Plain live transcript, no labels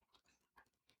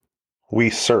We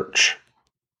search.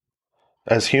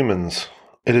 As humans,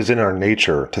 it is in our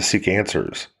nature to seek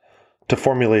answers, to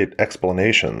formulate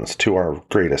explanations to our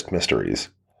greatest mysteries.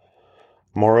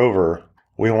 Moreover,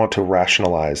 we want to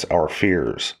rationalize our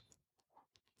fears.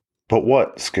 But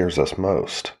what scares us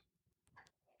most?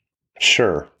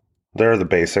 Sure, there are the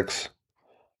basics.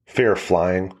 Fear of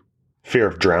flying, fear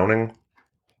of drowning,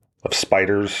 of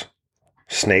spiders,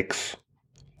 snakes,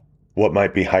 what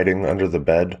might be hiding under the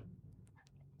bed.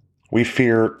 We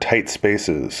fear tight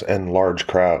spaces and large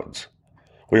crowds.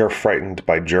 We are frightened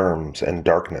by germs and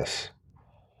darkness.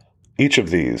 Each of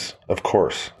these, of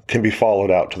course, can be followed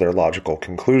out to their logical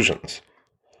conclusions.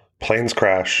 Planes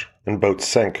crash and boats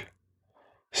sink.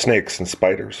 Snakes and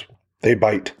spiders, they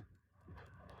bite.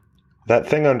 That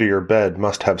thing under your bed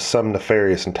must have some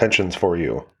nefarious intentions for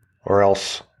you, or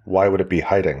else why would it be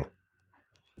hiding?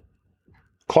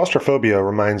 Claustrophobia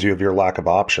reminds you of your lack of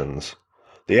options,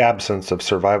 the absence of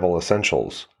survival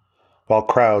essentials, while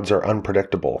crowds are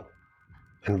unpredictable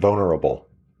and vulnerable.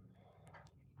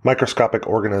 Microscopic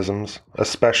organisms,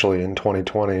 especially in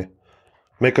 2020,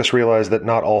 make us realize that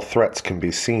not all threats can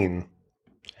be seen.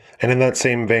 And in that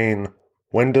same vein,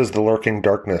 when does the lurking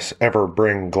darkness ever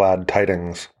bring glad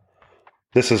tidings?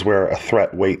 This is where a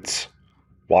threat waits,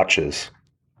 watches,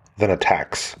 then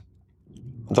attacks.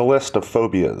 The list of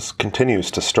phobias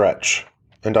continues to stretch,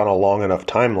 and on a long enough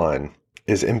timeline,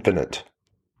 is infinite.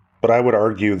 But I would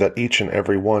argue that each and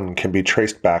every one can be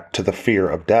traced back to the fear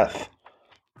of death.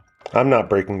 I'm not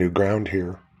breaking new ground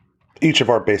here. Each of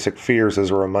our basic fears is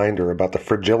a reminder about the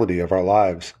fragility of our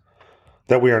lives,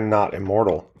 that we are not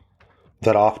immortal,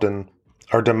 that often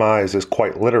our demise is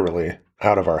quite literally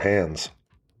out of our hands.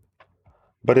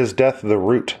 But is death the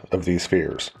root of these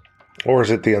fears? Or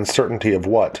is it the uncertainty of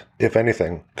what, if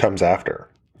anything, comes after?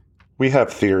 We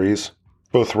have theories,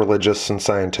 both religious and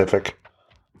scientific,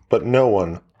 but no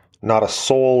one, not a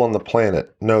soul on the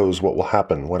planet, knows what will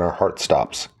happen when our heart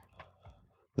stops.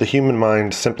 The human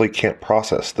mind simply can't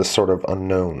process this sort of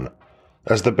unknown,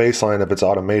 as the baseline of its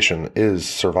automation is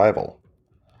survival.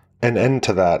 An end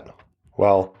to that,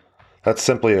 well, that's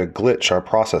simply a glitch our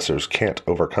processors can't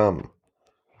overcome.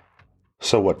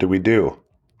 So what do?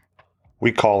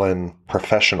 We call in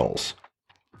professionals.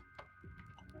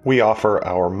 We offer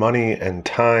our money and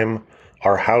time,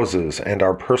 our houses and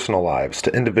our personal lives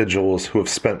to individuals who have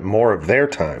spent more of their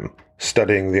time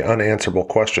studying the unanswerable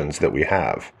questions that we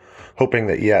have, hoping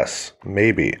that yes,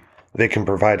 maybe, they can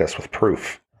provide us with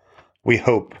proof. We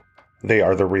hope they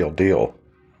are the real deal.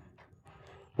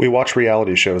 We watch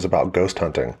reality shows about ghost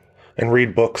hunting and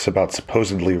read books about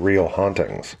supposedly real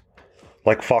hauntings.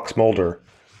 Like Fox Mulder,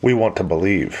 we want to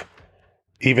believe,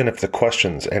 even if the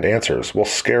questions and answers will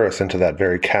scare us into that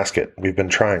very casket we've been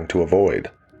trying to avoid.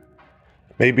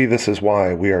 Maybe this is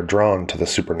why we are drawn to the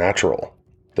supernatural,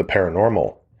 the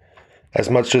paranormal. As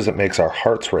much as it makes our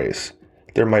hearts race,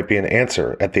 there might be an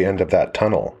answer at the end of that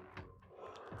tunnel.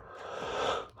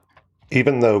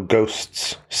 Even though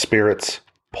ghosts, spirits,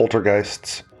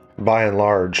 poltergeists, by and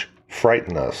large,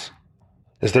 frighten us,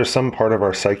 is there some part of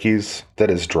our psyches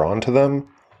that is drawn to them?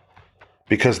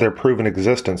 Because their proven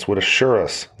existence would assure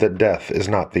us that death is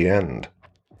not the end.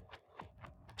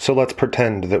 So let's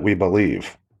pretend that we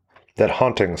believe, that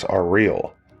hauntings are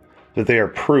real, that they are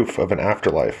proof of an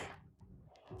afterlife.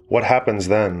 What happens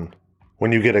then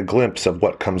when you get a glimpse of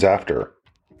what comes after,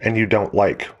 and you don't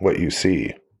like what you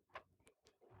see?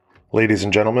 Ladies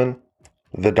and gentlemen,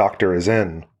 the doctor is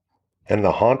in, and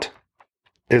the haunt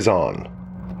is on.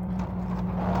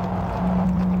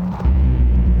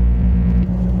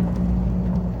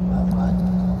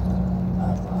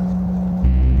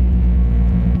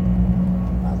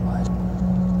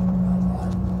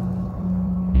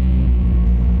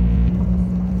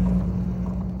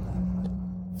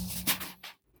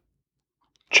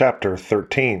 Chapter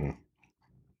 13.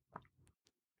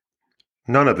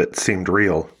 None of it seemed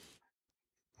real.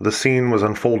 The scene was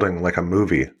unfolding like a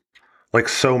movie, like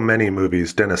so many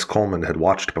movies Dennis Coleman had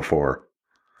watched before.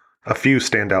 A few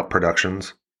standout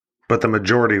productions, but the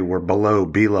majority were below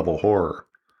B-level horror.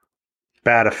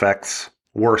 Bad effects,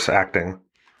 worse acting,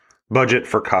 budget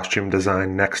for costume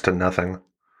design next to nothing,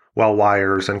 while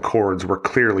wires and cords were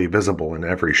clearly visible in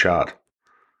every shot.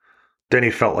 Denny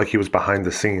felt like he was behind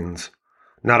the scenes,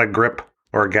 not a grip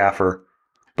or a gaffer,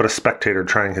 but a spectator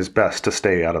trying his best to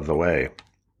stay out of the way.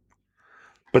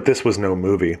 But this was no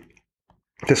movie.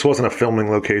 This wasn't a filming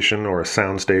location or a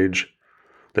soundstage.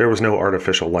 There was no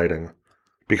artificial lighting,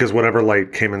 because whatever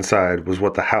light came inside was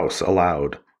what the house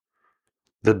allowed.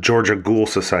 The Georgia Ghoul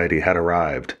Society had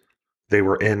arrived. They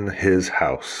were in his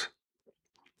house.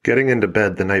 Getting into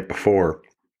bed the night before,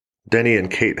 Denny and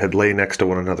Kate had lay next to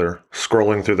one another,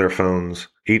 scrolling through their phones,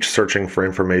 each searching for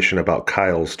information about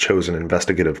Kyle's chosen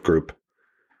investigative group.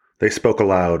 They spoke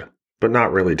aloud, but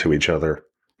not really to each other,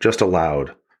 just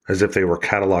aloud, as if they were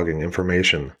cataloging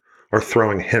information or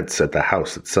throwing hints at the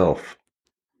house itself.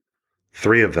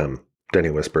 3 of them, Denny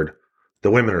whispered.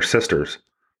 The women are sisters,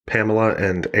 Pamela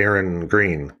and Erin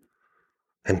Green.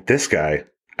 And this guy,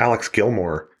 Alex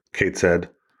Gilmore, Kate said.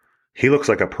 He looks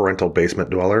like a parental basement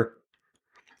dweller.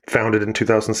 Founded in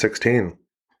 2016.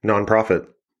 Nonprofit.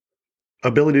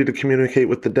 Ability to communicate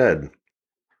with the dead.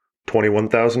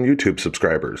 21,000 YouTube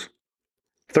subscribers.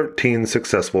 13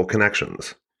 successful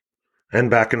connections. And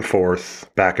back and forth,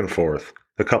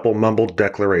 the couple mumbled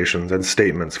declarations and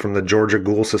statements from the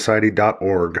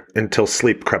GeorgiaGhoulSociety.org until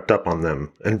sleep crept up on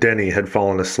them, and Denny had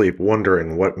fallen asleep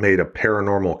wondering what made a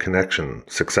paranormal connection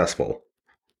successful.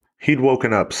 He'd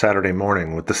woken up Saturday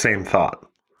morning with the same thought,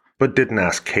 but didn't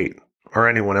ask Kate or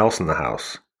anyone else in the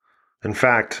house. In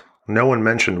fact, no one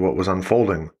mentioned what was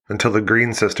unfolding until the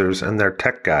Green sisters and their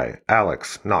tech guy,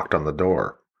 Alex, knocked on the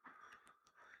door.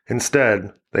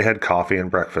 Instead, they had coffee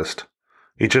and breakfast.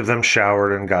 Each of them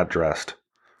showered and got dressed.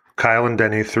 Kyle and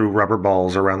Denny threw rubber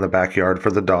balls around the backyard for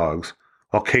the dogs,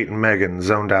 while Kate and Megan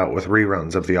zoned out with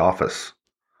reruns of The Office.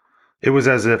 It was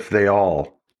as if they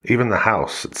all, even the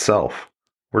house itself,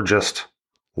 were just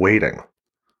waiting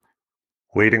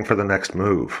for the next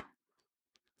move.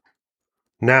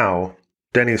 Now,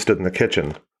 Denny stood in the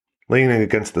kitchen, leaning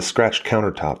against the scratched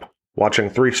countertop, watching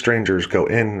 3 strangers go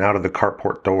in and out of the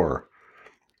carport door,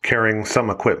 carrying some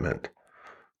equipment.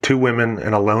 2 women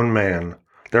and a lone man,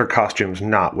 their costumes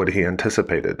not what he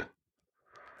anticipated.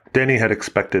 Denny had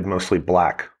expected mostly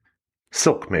black.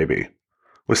 Silk, maybe,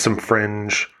 with some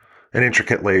fringe and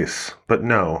intricate lace, but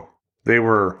no, they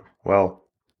were, well,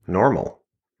 normal.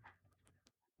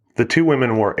 The 2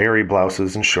 women wore airy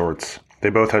blouses and shorts. They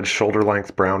both had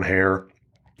shoulder-length brown hair,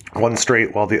 one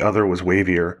straight while the other was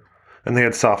wavier, and they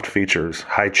had soft features,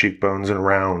 high cheekbones, and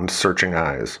round, searching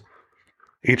eyes.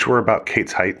 Each were about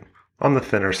Kate's height, on the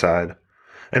thinner side,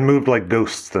 and moved like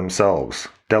ghosts themselves,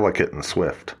 delicate and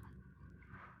swift.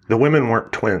 The women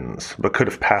weren't twins, but could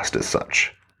have passed as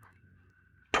such.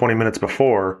 20 minutes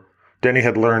before, Denny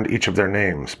had learned each of their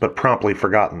names, but promptly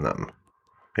forgotten them.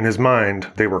 In his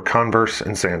mind, they were Converse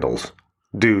and sandals,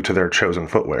 due to their chosen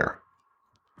footwear.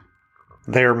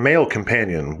 Their male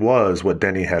companion was what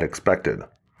Denny had expected.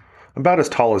 About as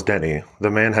tall as Denny,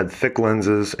 the man had thick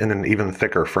lenses in an even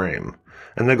thicker frame,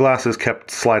 and the glasses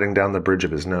kept sliding down the bridge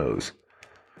of his nose.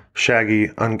 Shaggy,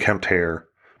 unkempt hair,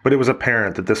 but it was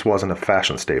apparent that this wasn't a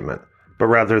fashion statement, but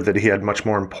rather that he had much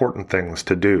more important things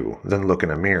to do than look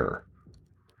in a mirror.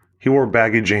 He wore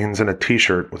baggy jeans and a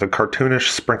t-shirt with a cartoonish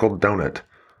sprinkled donut,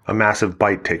 a massive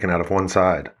bite taken out of one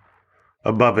side.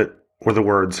 Above it were the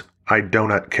words, "I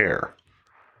donut care."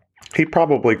 He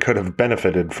probably could have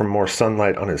benefited from more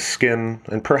sunlight on his skin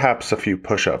and perhaps a few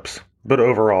push-ups, but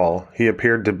overall, he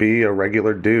appeared to be a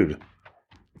regular dude.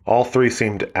 All 3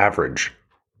 seemed average,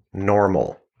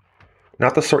 normal.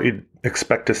 Not the sort you'd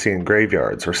expect to see in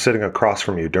graveyards or sitting across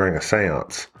from you during a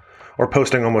seance, or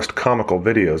posting almost comical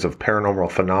videos of paranormal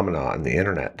phenomena on the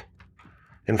internet.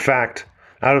 In fact,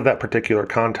 out of that particular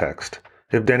context,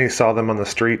 if Denny saw them on the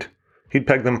street, he'd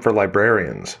peg them for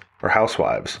librarians or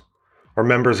housewives, or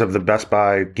members of the Best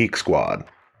Buy Geek Squad.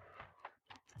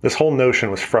 This whole notion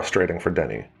was frustrating for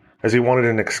Denny, as he wanted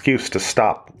an excuse to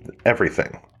stop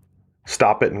everything.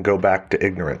 Stop it and go back to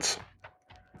ignorance.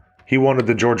 He wanted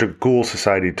the Georgia Ghoul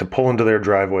Society to pull into their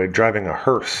driveway driving a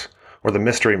hearse or the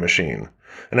Mystery Machine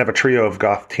and have a trio of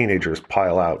goth teenagers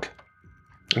pile out.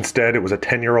 Instead, it was a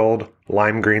 10-year-old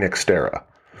lime green Xterra,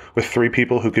 with 3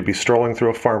 people who could be strolling through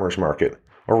a farmer's market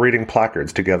or reading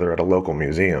placards together at a local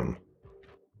museum.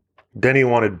 Denny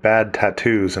wanted bad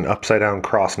tattoos and upside-down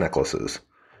cross necklaces.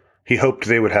 He hoped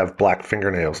they would have black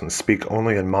fingernails and speak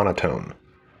only in monotone.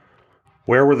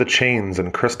 Where were the chains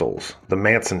and crystals, the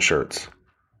Manson shirts?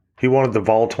 He wanted the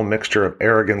volatile mixture of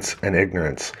arrogance and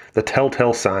ignorance, the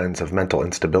telltale signs of mental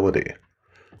instability.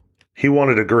 He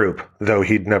wanted a group, though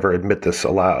he'd never admit this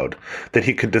aloud, that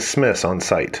he could dismiss on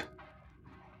sight.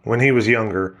 When he was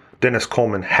younger, Dennis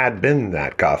Coleman had been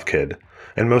that goth kid,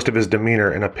 and most of his demeanor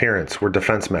and appearance were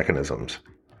defense mechanisms.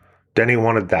 Denny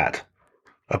wanted that.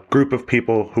 A group of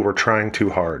people who were trying too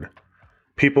hard.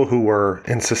 People who were,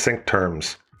 in succinct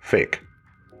terms, fake.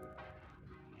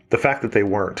 The fact that they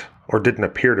weren't, or didn't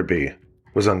appear to be,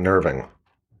 was unnerving.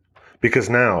 Because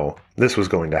now, this was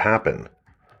going to happen.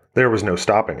 There was no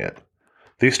stopping it.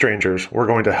 These strangers were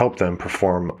going to help them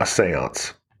perform a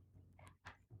seance.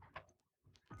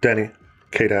 "Denny,"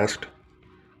 Kate asked.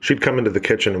 She'd come into the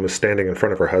kitchen and was standing in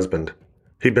front of her husband.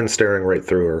 He'd been staring right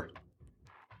through her.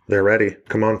 "They're ready.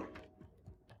 Come on."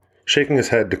 Shaking his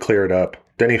head to clear it up,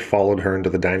 Denny followed her into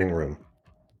the dining room.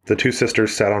 The two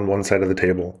sisters sat on one side of the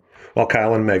table, while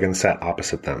Kyle and Megan sat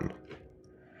opposite them.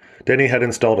 Denny had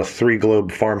installed a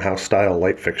 3-globe farmhouse-style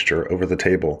light fixture over the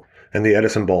table, and the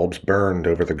Edison bulbs burned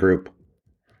over the group.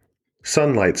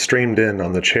 Sunlight streamed in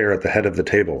on the chair at the head of the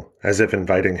table, as if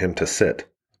inviting him to sit.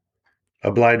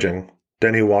 Obliging,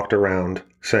 Denny walked around,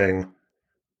 saying,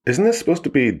 "Isn't this supposed to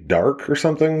be dark or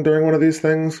something during one of these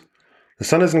things? The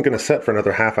sun isn't going to set for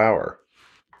another half hour."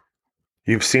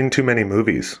 "You've seen too many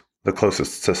movies," the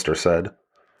closest sister said.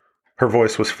 Her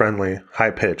voice was friendly,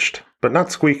 high-pitched, but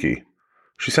not squeaky.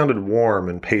 She sounded warm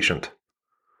and patient.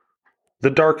 "The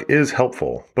dark is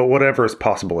helpful, but whatever is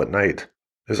possible at night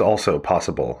is also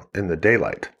possible in the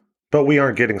daylight." "But we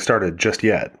aren't getting started just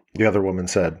yet," the other woman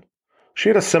said. She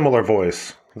had a similar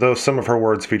voice, though some of her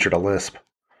words featured a lisp.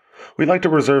 "We'd like to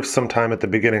reserve some time at the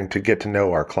beginning to get to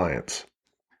know our clients."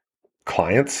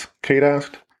 "Clients?" Kate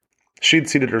asked. She'd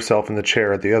seated herself in the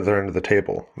chair at the other end of the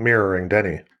table, mirroring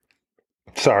Denny.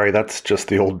 "Sorry, that's just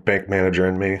the old bank manager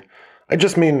in me. I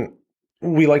just mean,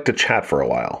 we like to chat for a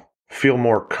while, feel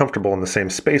more comfortable in the same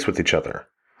space with each other.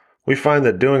 We find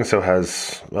that doing so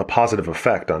has a positive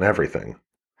effect on everything."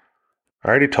 "I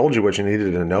already told you what you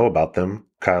needed to know about them,"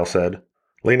 Kyle said,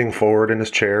 leaning forward in his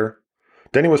chair.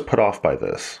 Denny was put off by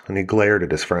this, and he glared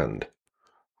at his friend.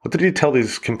 What did he tell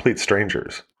these complete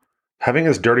strangers? Having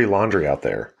his dirty laundry out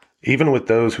there, even with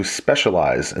those who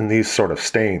specialize in these sort of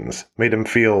stains, made him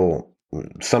feel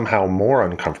somehow more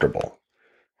uncomfortable.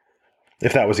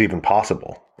 If that was even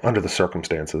possible, under the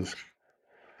circumstances.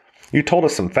 "You told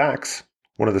us some facts,"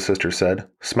 one of the sisters said,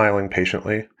 smiling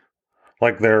patiently.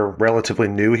 "Like they're relatively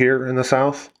new here in the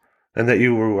South, and that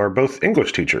you are both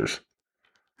English teachers."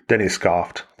 Denny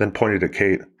scoffed, then pointed at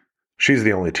Kate. "She's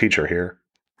the only teacher here."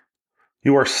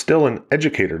 "You are still an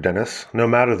educator, Dennis, no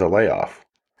matter the layoff.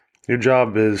 Your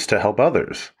job is to help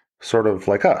others, sort of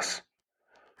like us.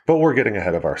 But we're getting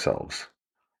ahead of ourselves.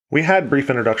 We had brief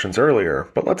introductions earlier,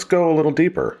 but let's go a little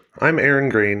deeper. I'm Aaron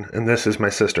Green, and this is my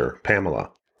sister,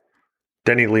 Pamela."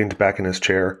 Denny leaned back in his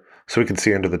chair so he could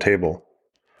see under the table.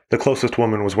 The closest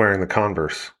woman was wearing the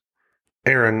Converse.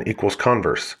 Aaron equals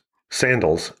Converse.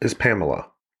 Sandals is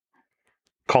Pamela.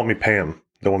 "Call me Pam,"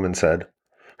 the woman said,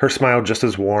 her smile just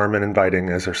as warm and inviting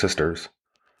as her sister's.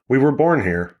 "We were born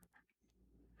here."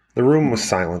 The room was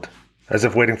silent, as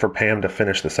if waiting for Pam to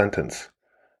finish the sentence.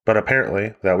 But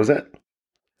apparently, that was it.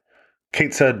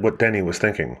 Kate said what Denny was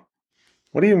thinking.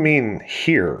 "What do you mean,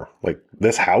 here? Like,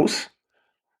 this house?"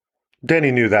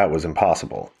 Denny knew that was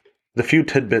impossible. The few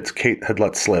tidbits Kate had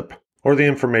let slip, or the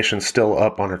information still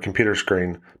up on her computer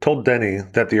screen, told Denny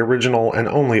that the original and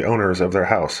only owners of their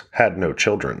house had no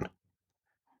children.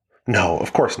 "No,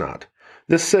 of course not.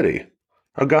 This city.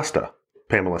 Augusta,"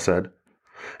 Pamela said.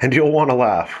 "And you'll want to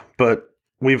laugh, but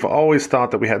we've always thought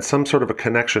that we had some sort of a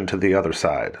connection to the other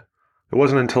side. It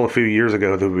wasn't until a few years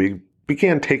ago that we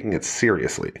began taking it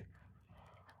seriously."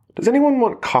 "Does anyone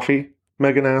want coffee?"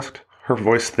 Megan asked, her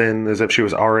voice thin as if she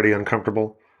was already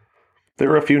uncomfortable. There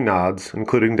were a few nods,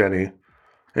 including Denny,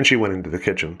 and she went into the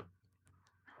kitchen.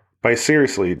 "By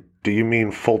seriously, do you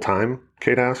mean full-time?"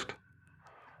 Kate asked.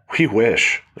 "We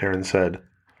wish," Aaron said.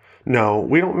 "No,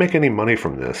 we don't make any money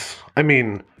from this. I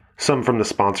mean, some from the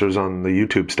sponsors on the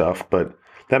YouTube stuff, but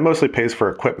that mostly pays for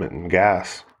equipment and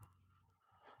gas."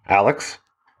 "Alex?"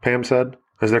 Pam said,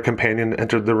 as their companion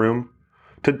entered the room.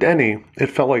 To Denny, it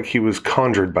felt like he was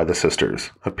conjured by the sisters,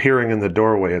 appearing in the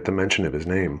doorway at the mention of his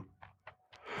name.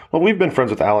 "Well, we've been friends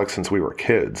with Alex since we were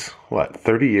kids. What,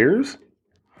 30 years?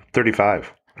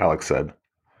 35, Alex said.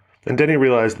 And Denny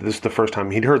realized that this was the first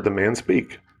time he'd heard the man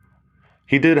speak.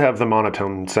 He did have the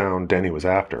monotone sound Denny was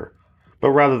after,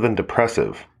 but rather than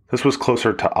depressive, this was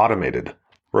closer to automated,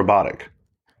 robotic.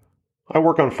 "I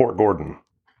work on Fort Gordon.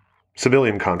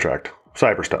 Civilian contract,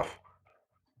 cyber stuff."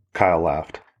 Kyle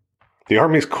laughed. "The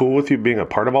Army's cool with you being a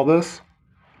part of all this?"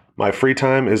 "My free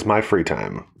time is my free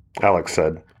time," Alex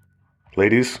said.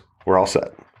 "Ladies, we're all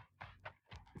set."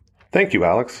 "Thank you,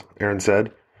 Alex," Aaron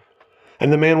said,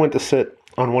 and the man went to sit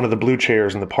on one of the blue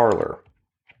chairs in the parlor,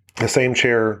 the same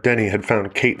chair Denny had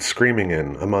found Kate screaming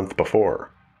in a month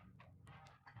before.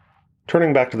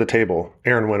 Turning back to the table,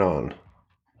 Aaron went on.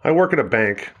 "I work at a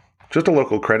bank, just a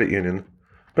local credit union,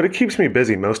 but it keeps me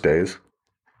busy most days."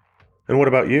 "And what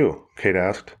about you?" Kate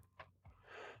asked.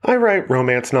 "I write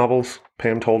romance novels,"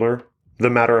 Pam told her, the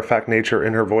matter-of-fact nature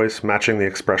in her voice matching the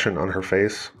expression on her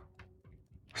face.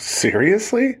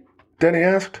 "Seriously?" Denny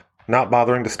asked, not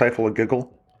bothering to stifle a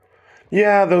giggle.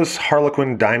 "Yeah, those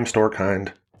Harlequin dime store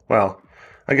kind. Well,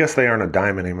 I guess they aren't a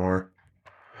dime anymore."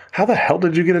 "How the hell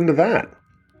did you get into that?"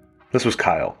 This was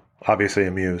Kyle, obviously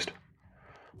amused.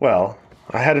 Well,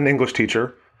 I had an English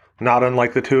teacher, not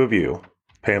unlike the two of you,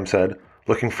 Pam said,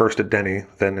 looking first at Denny,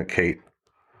 then at Kate,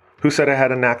 who said I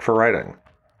had a knack for writing.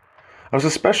 I was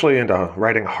especially into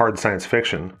writing hard science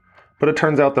fiction, but it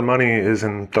turns out the money is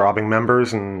in throbbing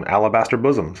members and alabaster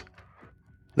bosoms.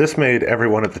 This made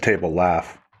everyone at the table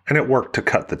laugh, and it worked to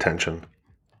cut the tension.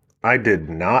 I did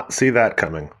not see that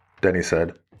coming, Denny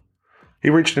said. He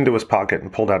reached into his pocket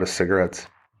and pulled out his cigarettes.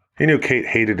 He knew Kate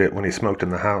hated it when he smoked in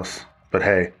the house, but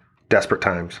hey, desperate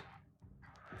times.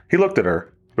 He looked at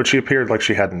her, but she appeared like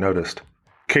she hadn't noticed.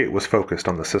 Kate was focused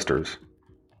on the sisters.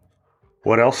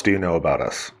 What else do you know about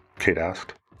us? Kate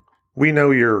asked. We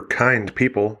know you're kind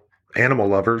people, animal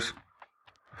lovers.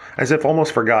 As if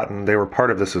almost forgotten they were part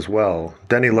of this as well,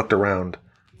 Denny looked around,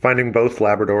 finding both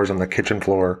Labradors on the kitchen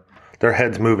floor, their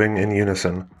heads moving in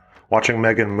unison, watching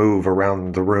Megan move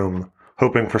around the room,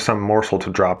 hoping for some morsel to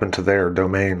drop into their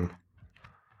domain.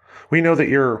 We know that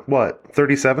you're,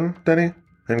 37, Denny?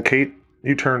 And Kate,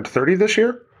 you turned 30 this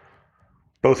year?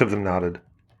 Both of them nodded.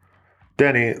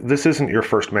 Denny, this isn't your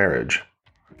first marriage.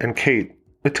 And Kate,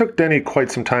 it took Denny quite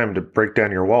some time to break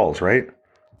down your walls, right?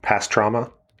 Past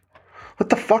trauma? What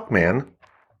the fuck, man?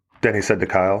 Denny said to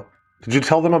Kyle. Did you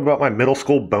tell them about my middle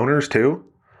school boners, too?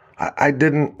 I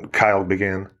didn't, Kyle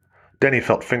began. Denny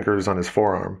felt fingers on his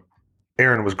forearm.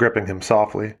 Aaron was gripping him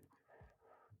softly.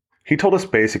 He told us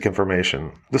basic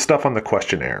information, the stuff on the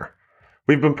questionnaire.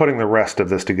 We've been putting the rest of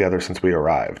this together since we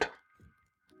arrived.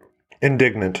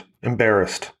 Indignant,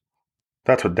 embarrassed.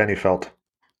 That's what Denny felt.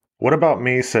 What about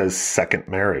me says second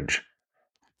marriage?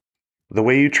 The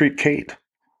way you treat Kate.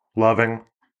 Loving,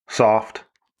 soft,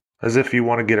 as if you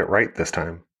want to get it right this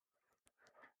time.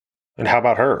 And how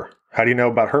about her? How do you know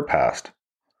about her past?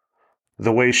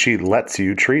 The way she lets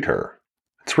you treat her.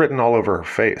 It's written all over her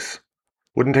face.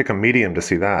 Wouldn't take a medium to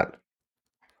see that.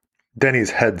 Denny's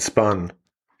head spun,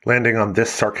 landing on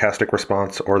this sarcastic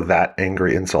response or that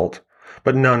angry insult,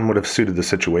 but none would have suited the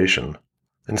situation.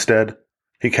 Instead,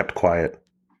 he kept quiet.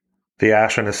 The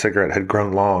ash on his cigarette had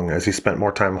grown long as he spent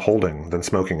more time holding than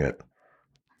smoking it.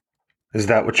 Is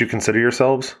that what you consider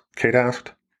yourselves? Kate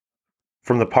asked.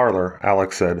 From the parlor,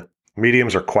 Alex said,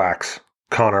 mediums are quacks,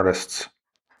 con artists.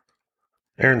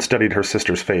 Erin studied her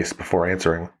sister's face before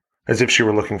answering, as if she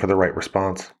were looking for the right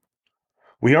response.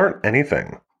 We aren't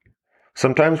anything.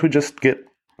 Sometimes we just get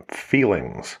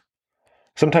feelings.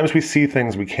 Sometimes we see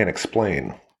things we can't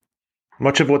explain.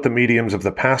 Much of what the mediums of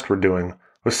the past were doing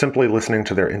was simply listening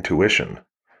to their intuition,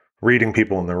 reading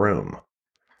people in the room.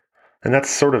 And that's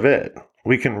sort of it.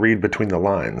 We can read between the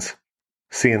lines,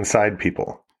 see inside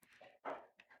people.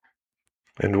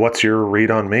 And what's your read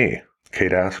on me?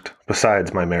 Kate asked,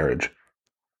 besides my marriage.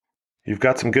 You've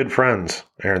got some good friends,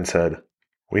 Aaron said.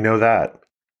 We know that.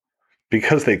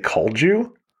 Because they called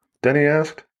you? Denny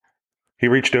asked. He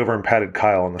reached over and patted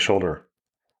Kyle on the shoulder.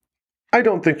 I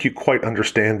don't think you quite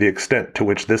understand the extent to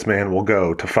which this man will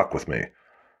go to fuck with me.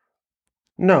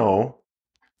 No,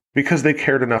 because they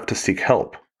cared enough to seek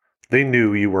help. They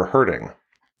knew you were hurting.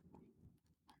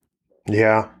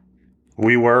 Yeah,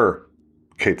 we were,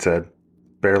 Kate said,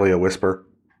 barely a whisper.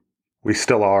 We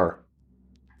still are.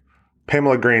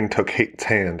 Pamela Green took Kate's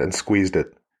hand and squeezed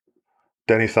it.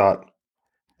 Denny thought,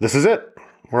 this is it.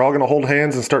 We're all going to hold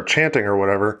hands and start chanting or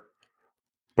whatever.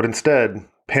 But instead,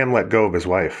 Pam let go of his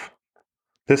wife.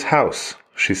 This house,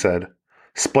 she said,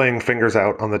 splaying fingers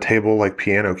out on the table like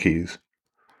piano keys.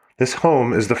 This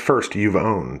home is the first you've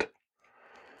owned.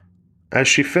 As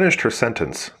she finished her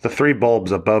sentence, the 3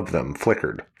 bulbs above them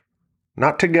flickered.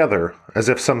 Not together, as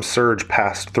if some surge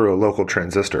passed through a local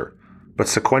transistor, but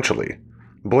sequentially,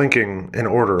 blinking in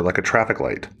order like a traffic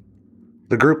light.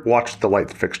 The group watched the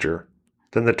light fixture.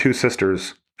 Then the 2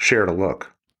 sisters shared a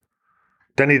look.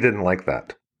 Denny didn't like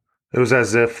that. It was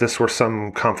as if this were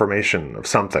some confirmation of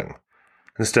something,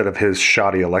 instead of his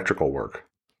shoddy electrical work.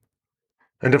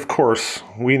 And of course,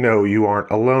 we know you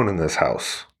aren't alone in this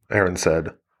house, Aaron said.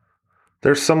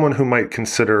 There's someone who might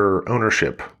consider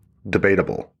ownership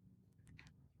debatable.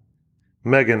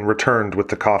 Megan returned with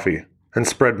the coffee and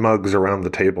spread mugs around the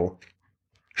table.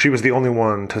 She was the only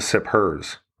one to sip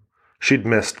hers. She'd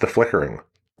missed the flickering.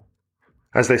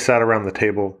 As they sat around the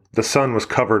table, the sun was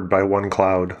covered by one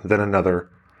cloud, then another,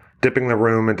 dipping the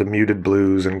room into muted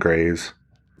blues and grays.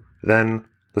 Then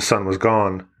the sun was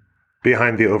gone,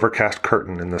 behind the overcast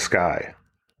curtain in the sky.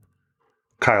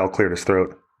 Kyle cleared his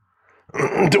throat.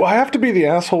 Do I have to be the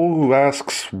asshole who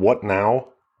asks, what now?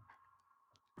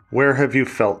 Where have you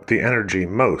felt the energy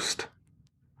most?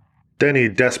 Denny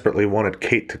desperately wanted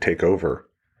Kate to take over.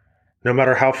 No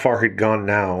matter how far he'd gone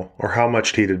now, or how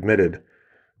much he'd admitted,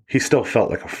 he still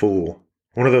felt like a fool.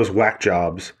 One of those whack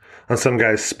jobs, on some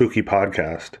guy's spooky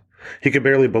podcast. He could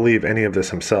barely believe any of this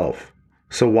himself,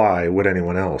 so why would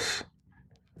anyone else?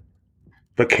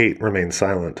 But Kate remained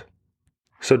silent.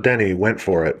 So Denny went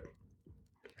for it.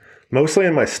 Mostly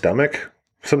in my stomach,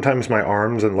 sometimes my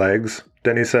arms and legs,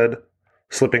 Denny said,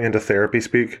 slipping into therapy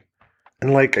speak,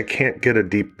 and like I can't get a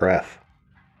deep breath.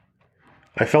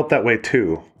 I felt that way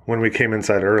too when we came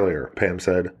inside earlier, Pam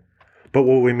said. But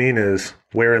what we mean is,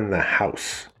 we're in the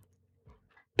house.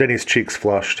 Denny's cheeks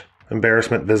flushed,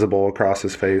 embarrassment visible across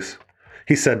his face.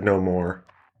 He said no more.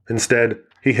 Instead,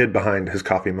 he hid behind his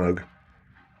coffee mug.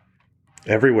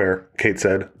 Everywhere, Kate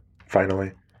said,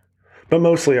 finally. But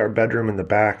mostly our bedroom in the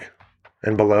back,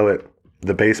 and below it,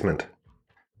 the basement.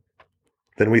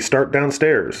 Then we start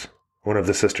downstairs, one of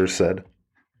the sisters said.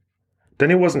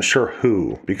 Denny wasn't sure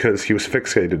who, because he was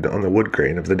fixated on the wood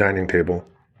grain of the dining table.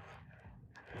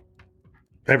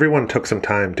 Everyone took some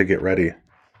time to get ready.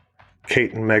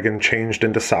 Kate and Megan changed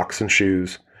into socks and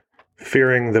shoes,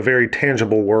 fearing the very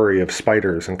tangible worry of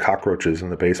spiders and cockroaches in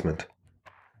the basement.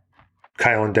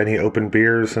 Kyle and Denny opened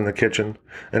beers in the kitchen,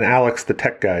 and Alex, the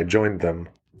tech guy, joined them.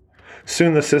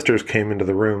 Soon the sisters came into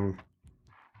the room.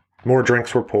 More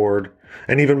drinks were poured,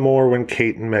 and even more when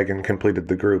Kate and Megan completed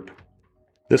the group.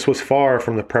 This was far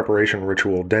from the preparation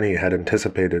ritual Denny had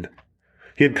anticipated.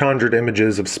 He had conjured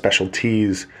images of special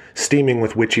teas, steaming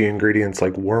with witchy ingredients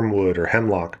like wormwood or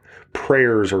hemlock,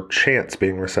 prayers or chants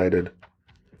being recited.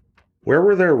 Where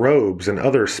were their robes and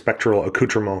other spectral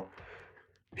accoutrements?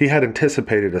 He had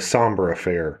anticipated a somber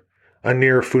affair, a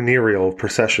near funereal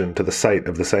procession to the site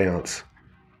of the seance.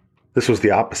 This was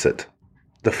the opposite,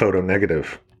 the photo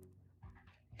negative.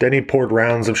 Denny poured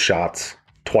rounds of shots,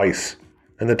 twice,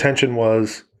 and the tension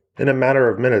was, in a matter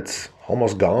of minutes,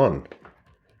 almost gone.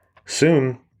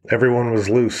 Soon, everyone was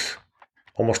loose,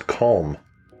 almost calm.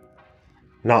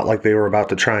 Not like they were about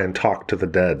to try and talk to the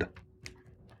dead.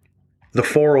 The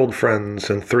 4 old friends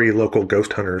and 3 local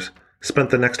ghost hunters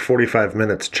spent the next 45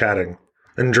 minutes chatting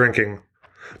and drinking,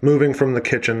 moving from the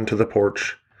kitchen to the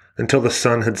porch until the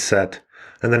sun had set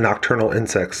and the nocturnal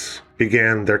insects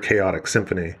began their chaotic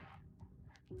symphony.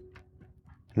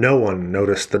 No one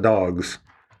noticed the dogs,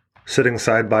 sitting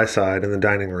side by side in the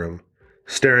dining room,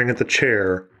 staring at the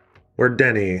chair where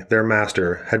Denny, their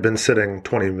master, had been sitting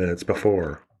 20 minutes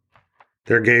before.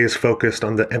 Their gaze focused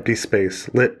on the empty space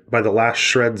lit by the last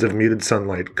shreds of muted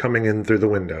sunlight coming in through the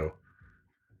window.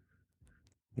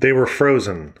 They were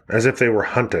frozen, as if they were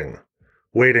hunting,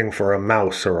 waiting for a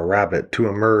mouse or a rabbit to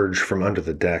emerge from under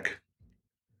the deck.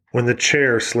 When the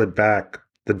chair slid back,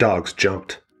 the dogs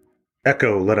jumped.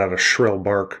 Echo let out a shrill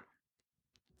bark.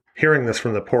 Hearing this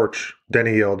from the porch,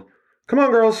 Denny yelled, "Come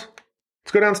on, girls!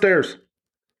 Let's go downstairs!"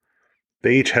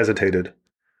 They each hesitated,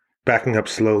 backing up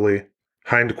slowly,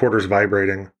 hindquarters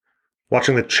vibrating,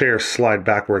 watching the chair slide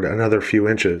backward another few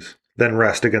inches, then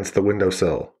rest against the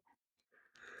windowsill.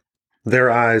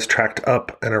 Their eyes tracked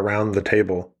up and around the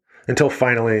table, until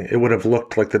finally it would have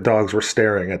looked like the dogs were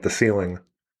staring at the ceiling.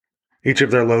 Each of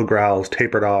their low growls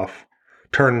tapered off,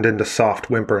 turned into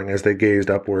soft whimpering as they gazed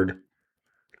upward.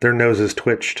 Their noses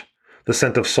twitched, the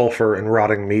scent of sulfur and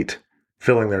rotting meat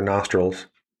filling their nostrils.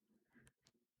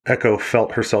 Echo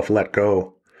felt herself let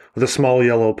go, with a small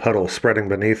yellow puddle spreading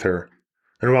beneath her,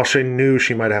 and while she knew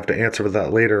she might have to answer for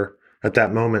that later, at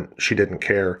that moment she didn't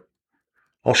care.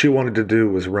 All she wanted to do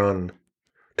was run,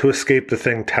 to escape the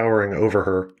thing towering over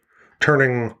her,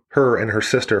 turning her and her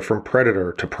sister from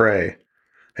predator to prey,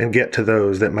 and get to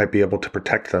those that might be able to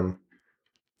protect them.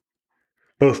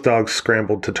 Both dogs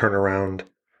scrambled to turn around,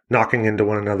 knocking into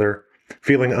one another,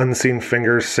 feeling unseen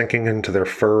fingers sinking into their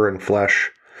fur and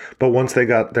flesh. But once they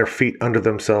got their feet under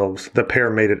themselves, the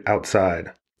pair made it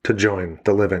outside to join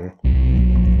the living.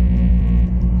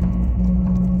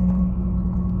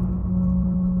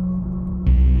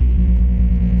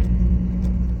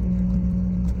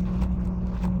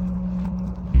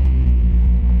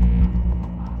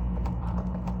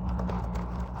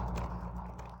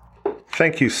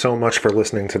 Thank you so much for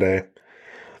listening today.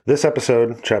 This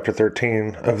episode, Chapter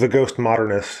 13, of The Ghost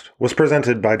Modernist, was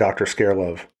presented by Dr.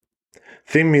 Scarelove.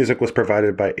 Theme music was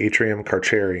provided by Atrium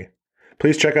Carcieri.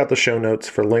 Please check out the show notes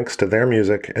for links to their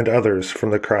music and others from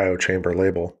the Cryo Chamber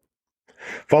label.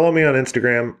 Follow me on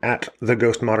Instagram at The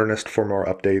Ghost Modernist for more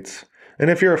updates. And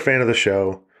if you're a fan of the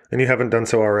show, and you haven't done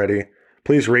so already,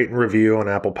 please rate and review on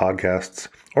Apple Podcasts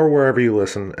or wherever you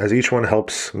listen, as each one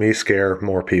helps me scare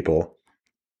more people.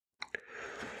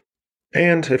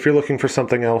 And if you're looking for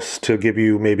something else to give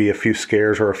you maybe a few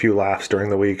scares or a few laughs during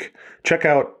the week, check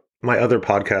out my other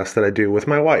podcast that I do with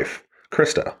my wife,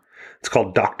 Krista. It's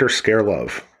called Dr.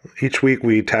 Scarelove. Each week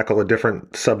we tackle a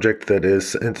different subject that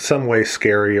is in some way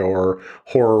scary or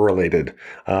horror related.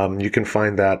 You can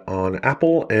find that on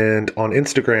Apple and on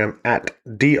Instagram at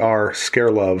Dr.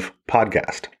 Scarelove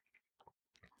Podcast.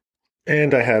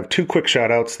 And I have two quick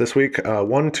shout outs this week.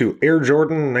 One to Air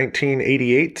Jordan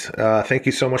 1988. Thank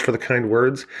you so much for the kind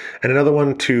words. And another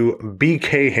one to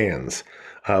BK Hands,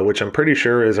 which I'm pretty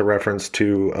sure is a reference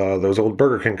to those old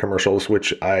Burger King commercials,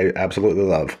 which I absolutely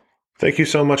love. Thank you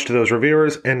so much to those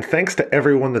reviewers, and thanks to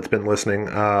everyone that's been listening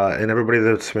and everybody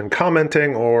that's been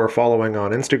commenting or following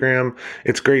on Instagram.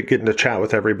 It's great getting to chat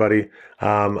with everybody.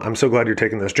 I'm so glad you're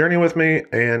taking this journey with me,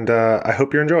 and I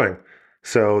hope you're enjoying.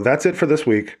 So that's it for this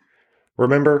week.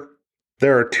 Remember,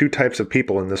 there are two types of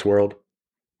people in this world: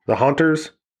 the haunters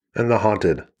and the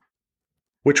haunted.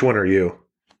 Which one are you?